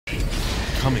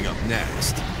coming up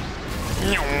next.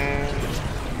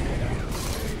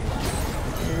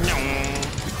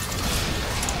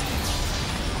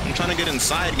 I'm trying to get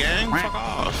inside, gang. Fuck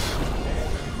off.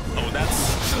 Oh,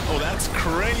 that's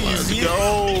crazy. Let's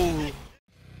go.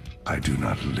 I do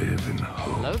not live in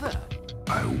hope. Hello there.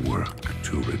 I work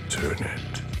to return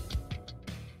it.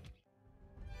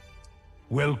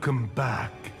 Welcome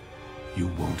back. You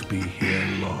won't be here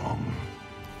long.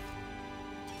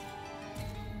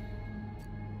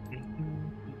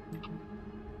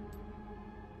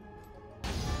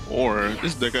 Or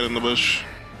this dickhead in the bush.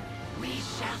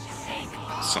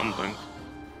 Something.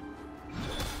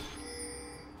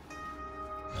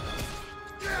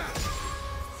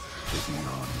 The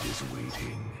beyond is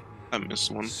waiting. I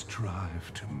missed one.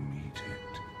 Strive to meet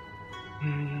it.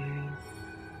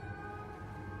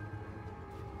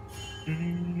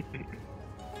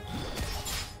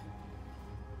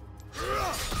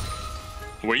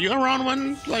 Were you around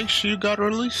when like she got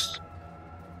released?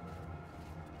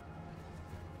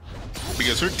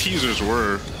 Because her teasers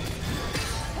were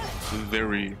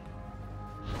very.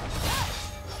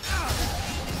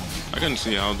 I can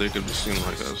see how they could be seen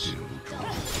like as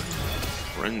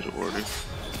cringe worthy.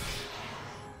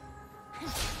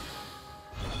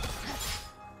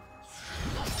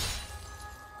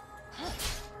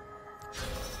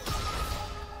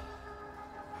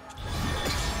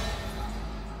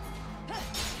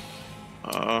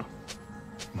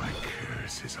 My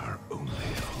curse is our only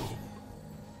hope.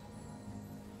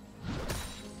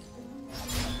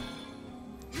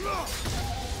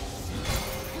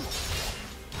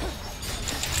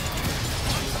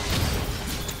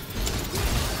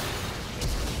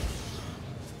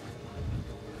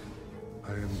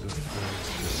 I am the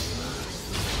first.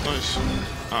 Nice.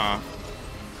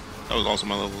 That was also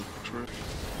my level.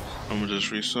 I'm gonna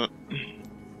just reset.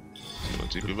 I'm gonna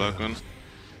TP back on.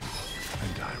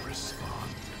 And I respond.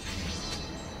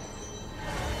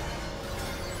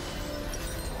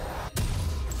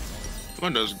 I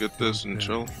might just get this and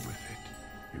chill. With it,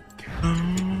 you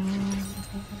can't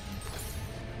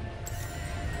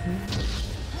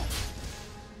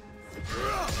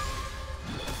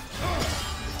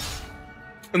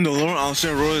And the lore, I'll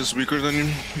say Roy is weaker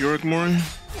than Yorick more.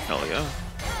 Hell yeah.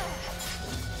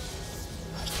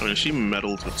 I mean, she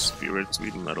meddled with spirits, we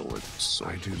meddle with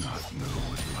souls. I do not know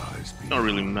what lies beyond. Not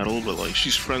really metal, but like,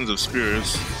 she's friends of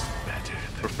spirits. Better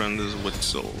Her friend is with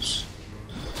souls.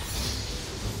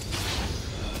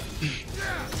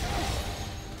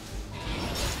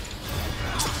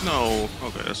 No,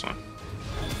 okay, that's fine.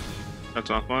 That's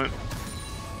not fine.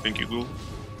 Thank you, Ghoul.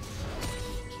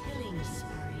 Killing spree.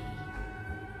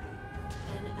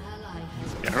 An ally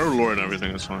has Yeah, her lore and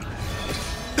everything is fine.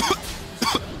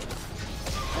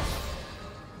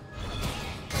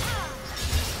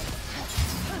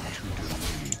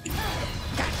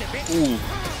 Ooh,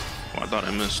 oh, I thought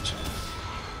I missed.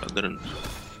 I didn't.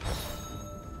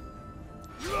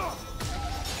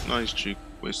 Nice cheek,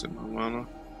 wasted my mana.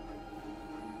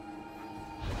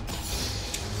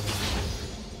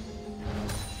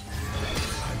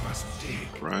 I must dig.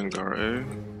 Rangar A.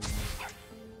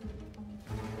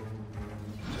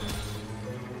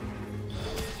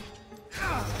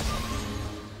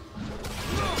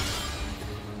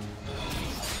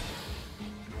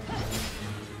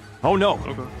 Oh no.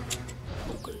 Okay.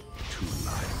 Too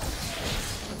light.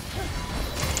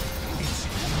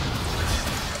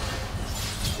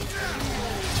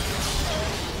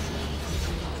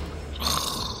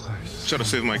 Should have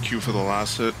saved my Q for the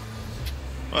last hit.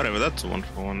 Whatever, that's a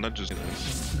 1-for-1. That just.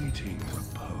 Fleeting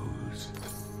repose.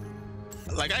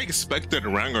 Like, I expected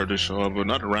Rangar to show up, but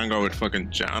not Rangar with fucking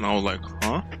Jan. I was like,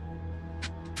 huh?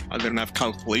 I didn't have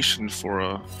calculation for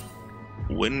a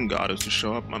wind goddess to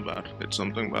show up. My bad. Hit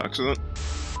something by accident.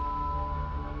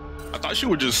 I thought she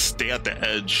would just stay at the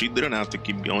edge. She didn't have to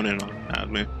keep going in at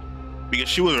me. Because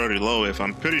she was already low.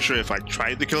 I'm pretty sure if I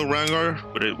tried to kill Rangar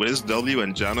with his W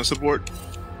and Janna support,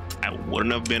 I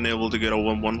wouldn't have been able to get a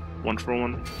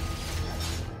 1-for-1.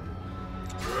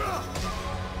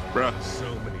 Bruh.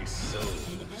 So many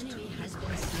souls.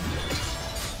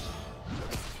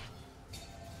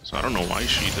 So I don't know why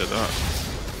she did that.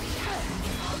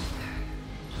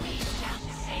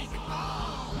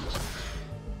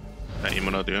 That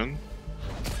emote at the end?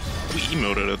 We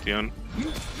emoted at the end.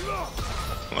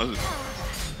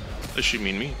 Does she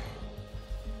mean me?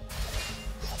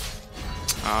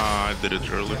 Ah, I did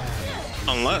it early.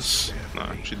 Unless...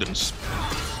 Nah, she didn't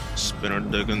spin her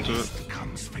dick into it.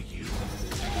 Comes for you.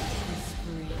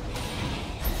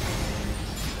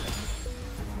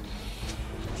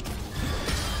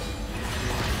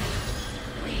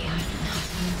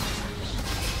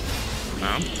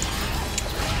 Nah.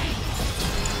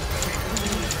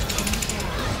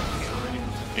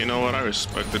 You know what? I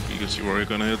respect it because you were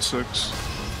gonna hit 6.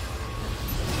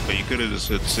 But you could have just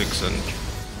hit 6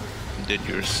 and did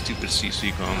your stupid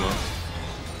CC combo.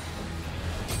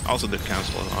 I also did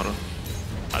cancel on auto.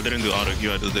 I didn't do auto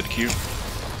Q, I just did Q.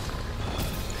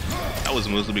 That was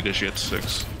mostly because she had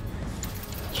 6.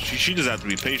 She just had to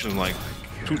be patient like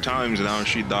 2 times, and now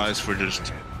she dies for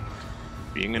just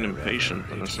being an impatient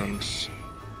in a sense.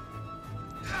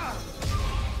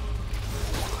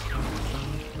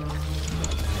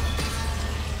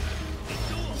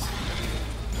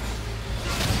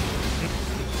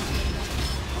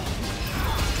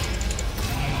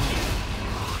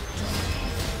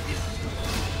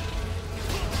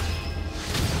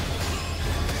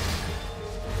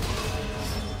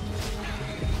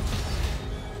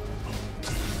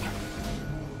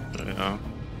 Yeah.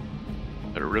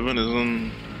 The Riven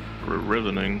isn't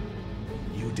rivening.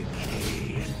 You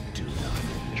decay and do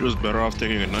not. She was better off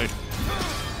taking a knight.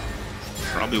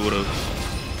 Probably would have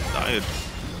died.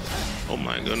 Oh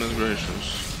my goodness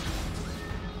gracious.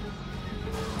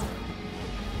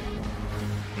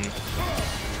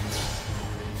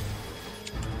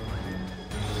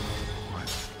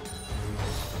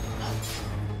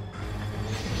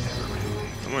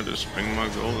 I'm gonna just spring my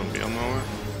gold and be on my way.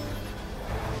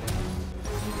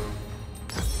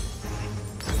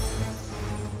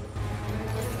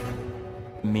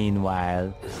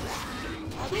 Meanwhile,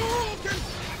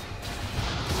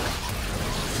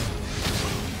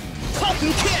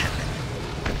 Cotton can!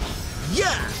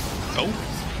 Yeah! Oh.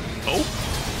 Oh.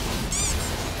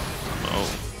 Oh.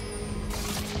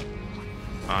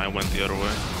 I went the other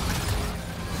way.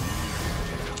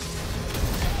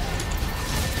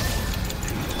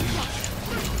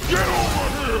 Get over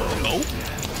here! Oh.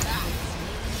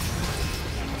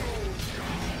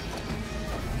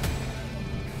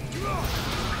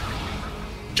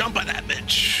 Jump on that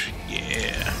bitch.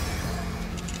 Yeah.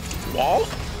 Wall?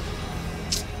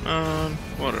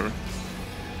 Whatever.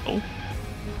 Oh.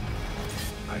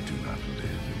 I do not live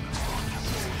in the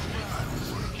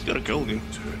dark. He's gotta kill you.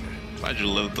 Glad you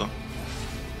lived though.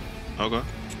 Okay.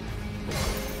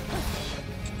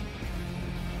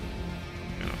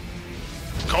 Yeah.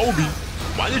 Kobe!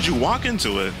 Why did you walk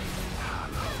into it?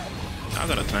 I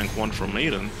gotta tank one for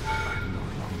Maiden.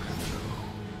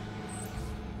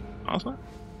 Awesome.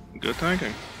 Good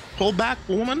tanking. Pull back,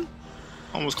 woman.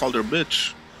 Almost called her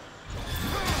bitch.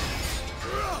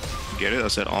 Get it? I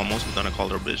said almost, but then I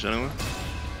called her bitch anyway.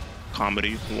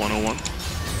 Comedy 101.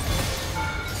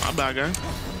 My bad, guy.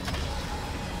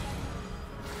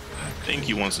 I think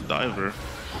he wants to dive her.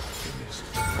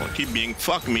 Well, keep being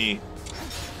fuck me.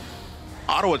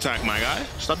 Auto attack, my guy.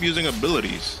 Stop using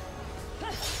abilities.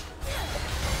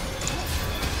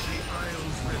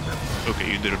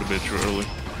 Okay, you did it a bit too early.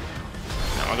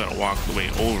 Now I gotta walk the way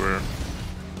over.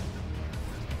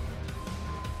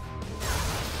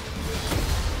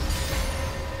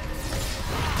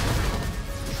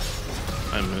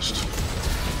 I missed.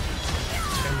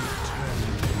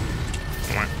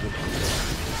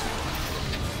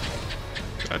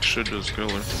 That should just kill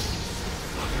her.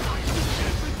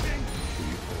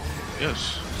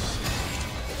 Yes.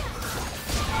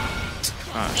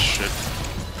 Ah, shit.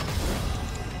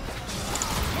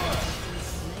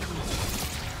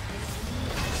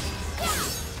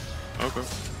 Okay.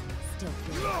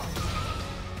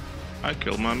 I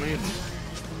killed my maiden.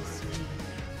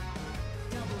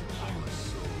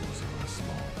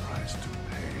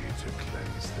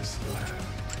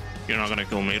 You're not gonna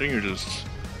kill maiden, you're just...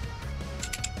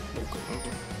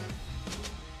 Okay.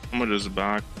 I'm gonna just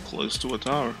back close to a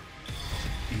tower.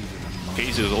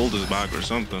 Case's old is back or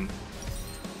something.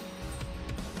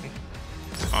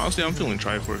 Honestly, I'm feeling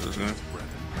Triforce this guy.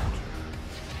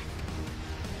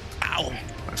 Ow!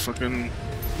 I fucking...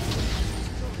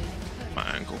 my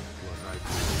ankle.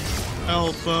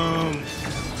 Help him!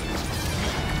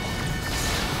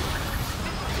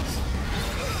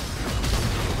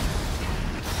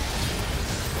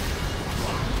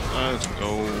 Let's go.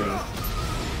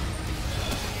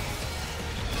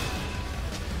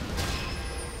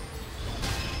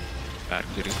 Bad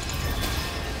kitty.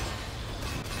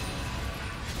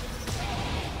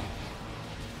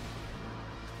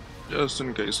 Just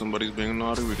in case somebody's being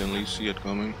naughty, we can at least see it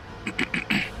coming.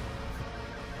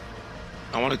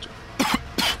 I wanted to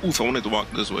oof, I wanted to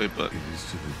walk this way, but It is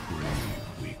to the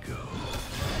grave we go.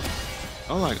 I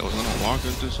felt like I was gonna walk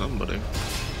into somebody.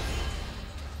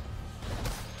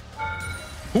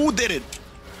 Who did it?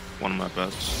 One of my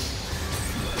pets.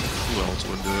 Who else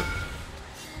would do it?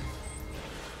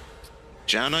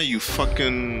 Janna, you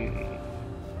fucking...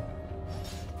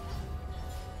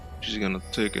 She's gonna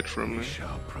take it from me. We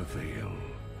shall prevail.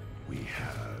 We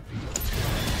have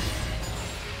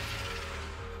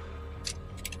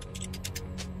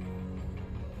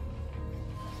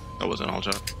That wasn't all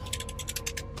chat.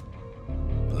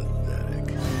 pathetic.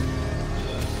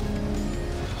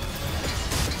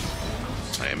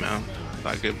 Hey man, if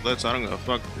I get blitz, I don't give a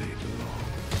fuck. They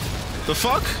belong. The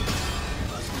fuck?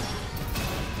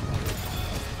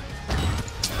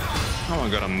 Oh, I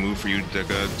gotta move for you,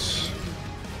 dickheads.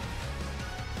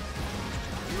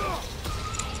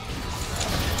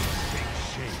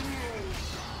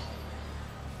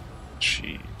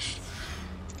 Jeez.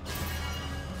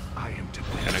 I am to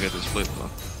blame. Can I get this split though?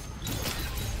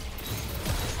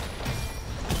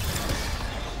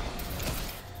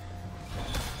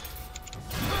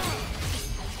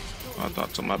 I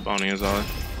thought so. My bounty is out.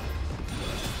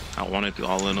 I wanted to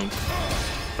all in him.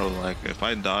 So like, if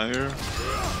I die here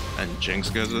and Jinx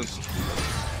gets it,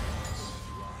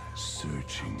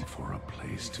 Searching for a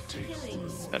place to take.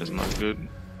 that is not good.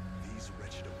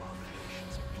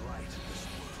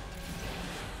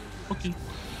 Okay.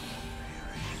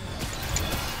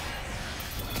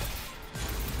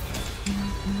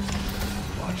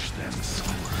 Watch them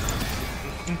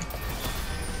squirt.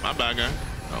 My bad guy.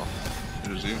 Oh,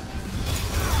 here's you.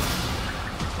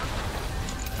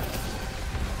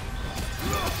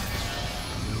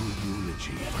 No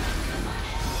eulogy.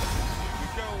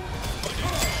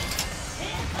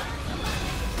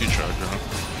 You tried, John.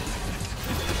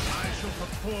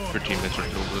 Your teammates are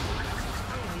killed with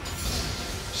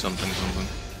something.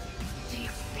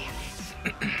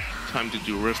 Time to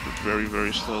do rift, but very,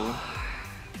 very slowly.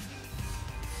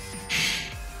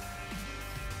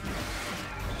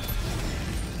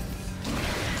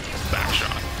 Back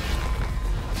shot.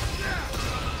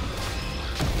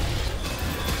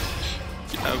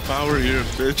 You have power here,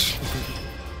 bitch.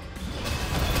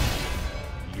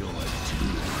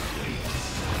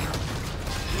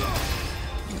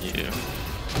 Yeah.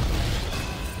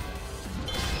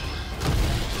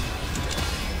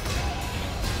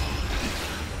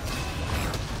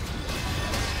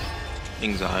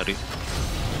 Anxiety. The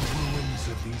ruins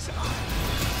of these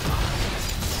islands.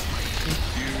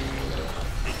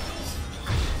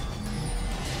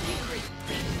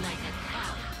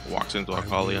 Walks into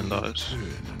Akali and dies. Keep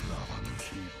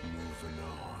moving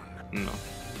on. No.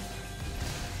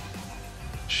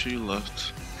 She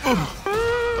left.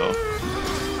 Oh.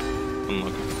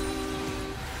 Unlucky.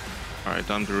 Alright,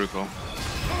 time to recall.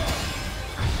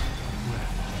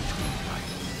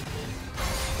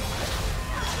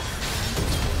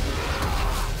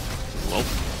 Well.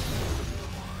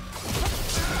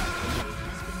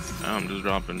 I'm just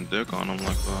dropping dick on him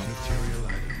like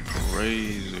that.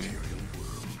 Crazy.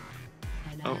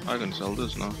 Oh, I can sell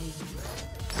this now.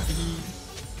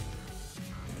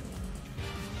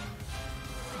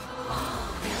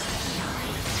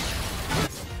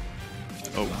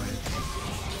 Oh.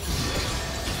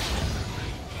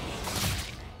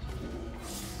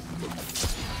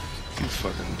 You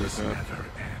fucking dickhead.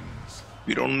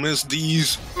 We don't miss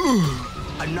these.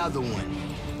 Another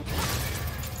one.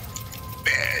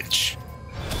 Bitch.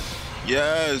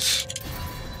 Yes.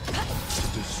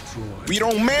 Destroy. We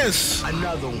don't miss.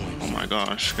 Another one. Oh my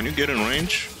gosh. Can you get in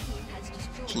range?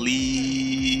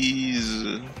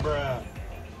 Please. Bruh.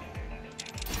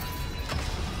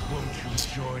 Won't you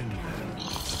join them?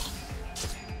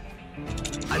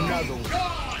 Another one.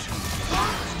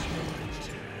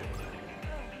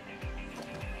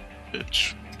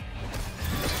 Bitch.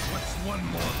 What's one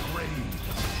more grave?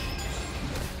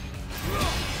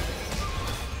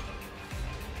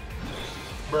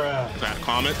 Bruh. That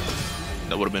comment.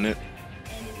 That would have been it.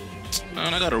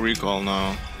 Man, I got a recall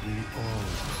now. We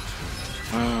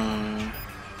all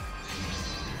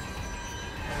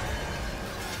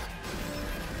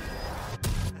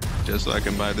Just so I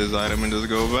can buy this item and just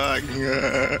go back.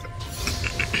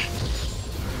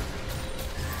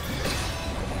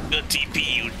 Good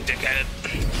TP, you dickhead.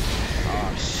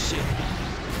 Oh shit.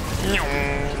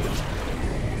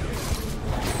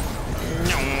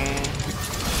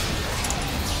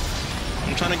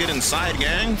 I'm trying to get inside,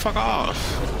 gang. Fuck off.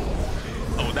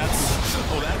 Oh,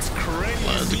 that's crazy.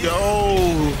 Let's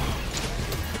go.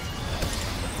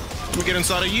 Let me get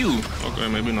inside of you. Okay,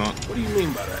 maybe not. What do you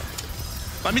mean by that?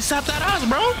 Let me slap that ass,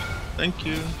 bro. Thank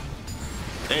you.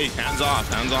 Hey, hands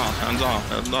off, hands off, hands off,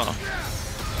 hands off.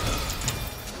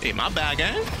 Hey, my bad,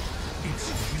 gang. It's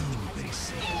you they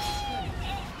see.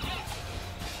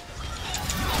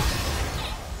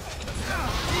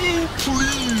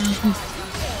 Please.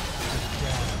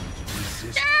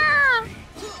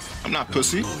 I'm not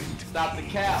pussy Stop the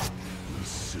cow.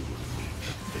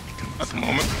 at the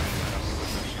moment.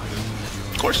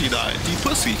 Of course he died. He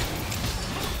pussy.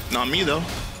 Not me though.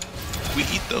 We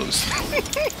eat those.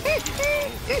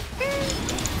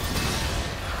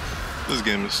 This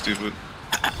game is stupid.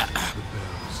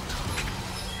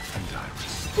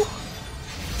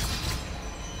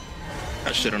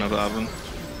 That shit don't have to happen.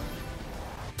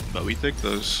 But we take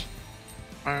those.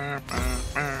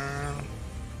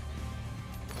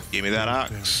 Give me that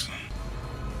axe.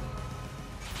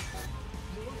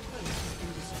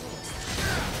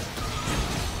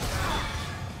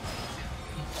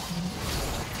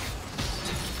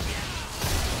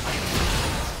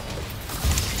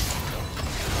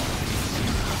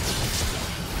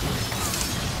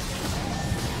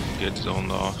 Get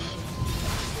zoned off.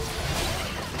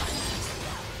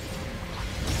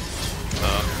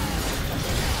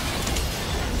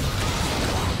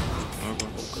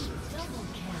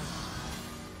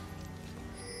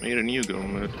 Made a new go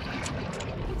mid.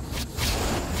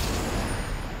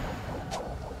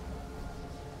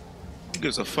 Who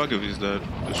gives a fuck if he's dead?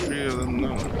 There's 3 of them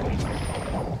now.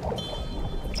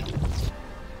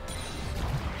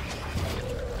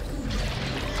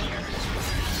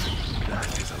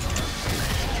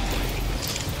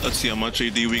 Let's see how much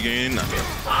AD we gain.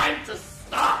 It's time to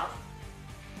stop!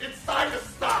 It's time to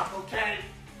stop, okay?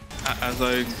 As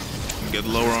I get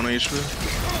lower on HP.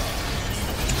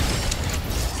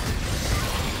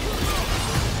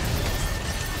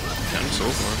 So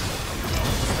far.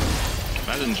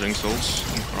 Imagine Jinx ults.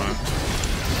 I'm crying.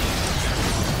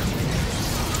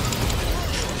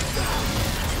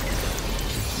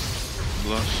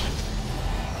 Blush.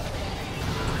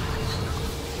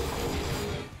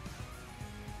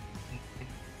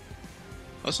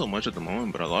 Not so much at the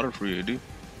moment, but a lot of free AD. I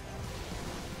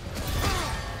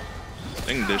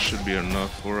think this should be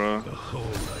enough for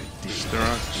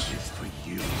Sterak.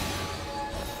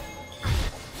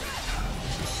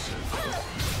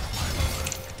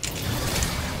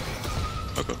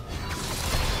 Okay.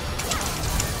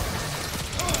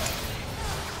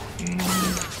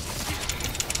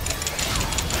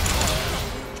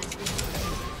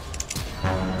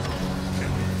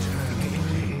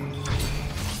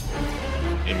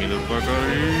 Get me the fuck out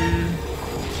of here.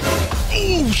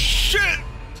 Oh shit!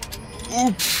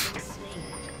 Oops.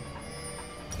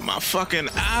 My fucking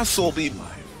asshole be.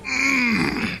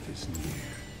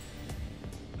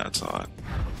 That's hot.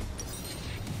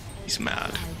 He's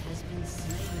mad.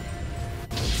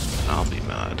 I'll be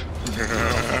mad.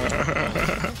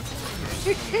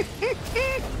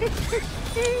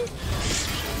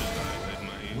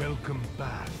 Welcome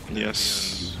back.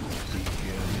 Yes.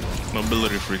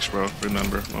 Mobility freaks, bro.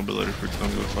 Remember, mobility freaks don't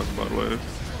give a fuck about wave.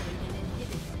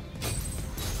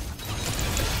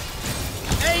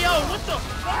 Hey yo, what the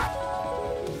fuck?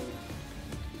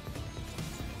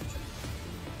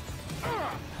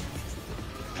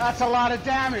 That's a lot of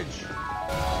damage.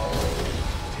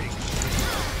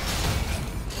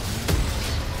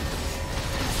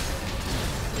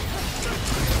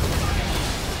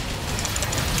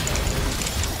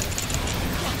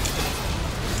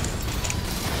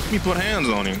 Let me put hands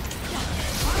on him.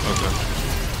 Okay.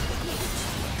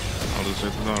 I'll just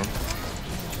take his arm.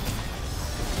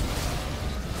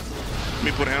 Let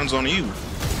me put hands on you.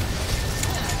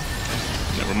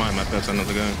 Never mind, my pet's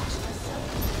another guy.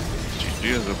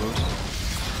 GG, I suppose.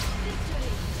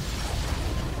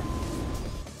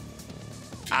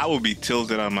 I would be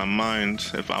tilted out of my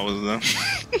mind if I was them.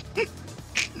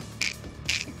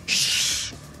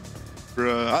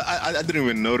 Bruh, I didn't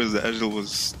even notice that Ezreal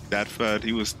was that fat.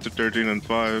 He was 13 and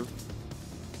 5.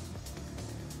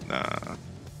 Nah.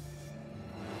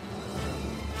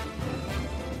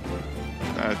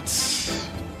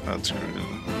 That's crazy.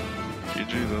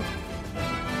 GG though.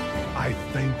 I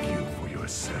thank you for your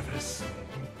service.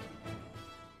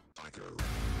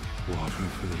 Water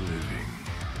for the living,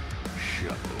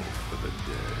 shovel for the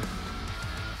dead.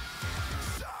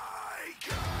 Thicc!